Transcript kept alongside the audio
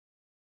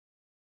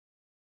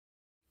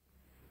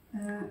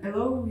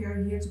Hello, we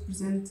are here to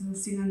present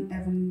Cinan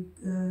Haven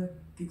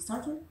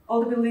Kickstarter.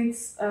 All the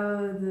buildings,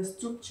 the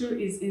structure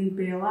is in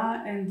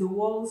PLA and the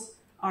walls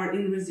are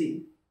in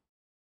resin.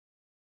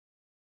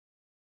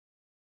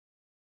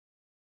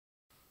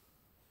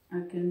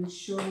 I can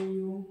show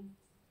you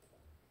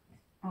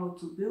how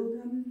to build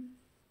them.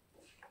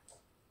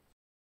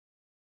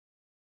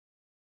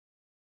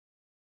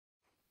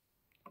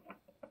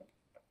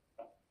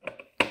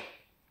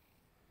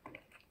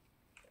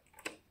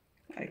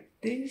 Like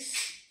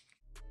this.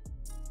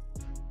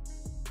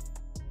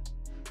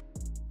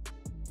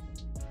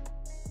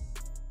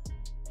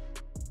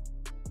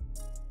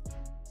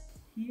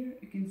 Here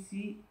you can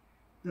see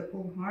the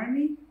whole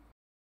army.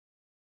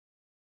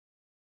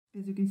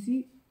 As you can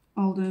see,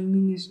 all the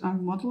minis are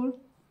modular,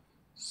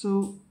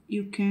 so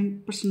you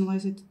can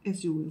personalize it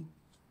as you will.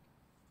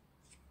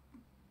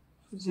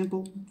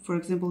 For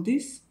example,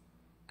 this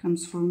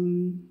comes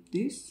from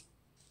this,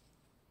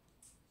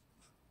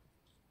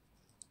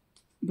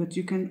 but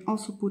you can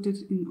also put it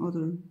in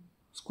other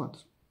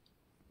squads.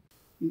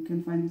 You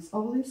can find this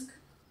obelisk,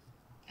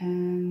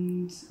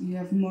 and you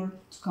have more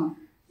to come.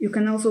 You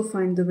can also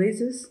find the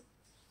bases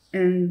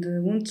and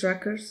the wound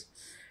trackers,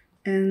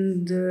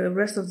 and the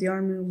rest of the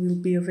armor will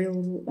be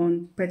available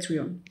on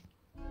Patreon.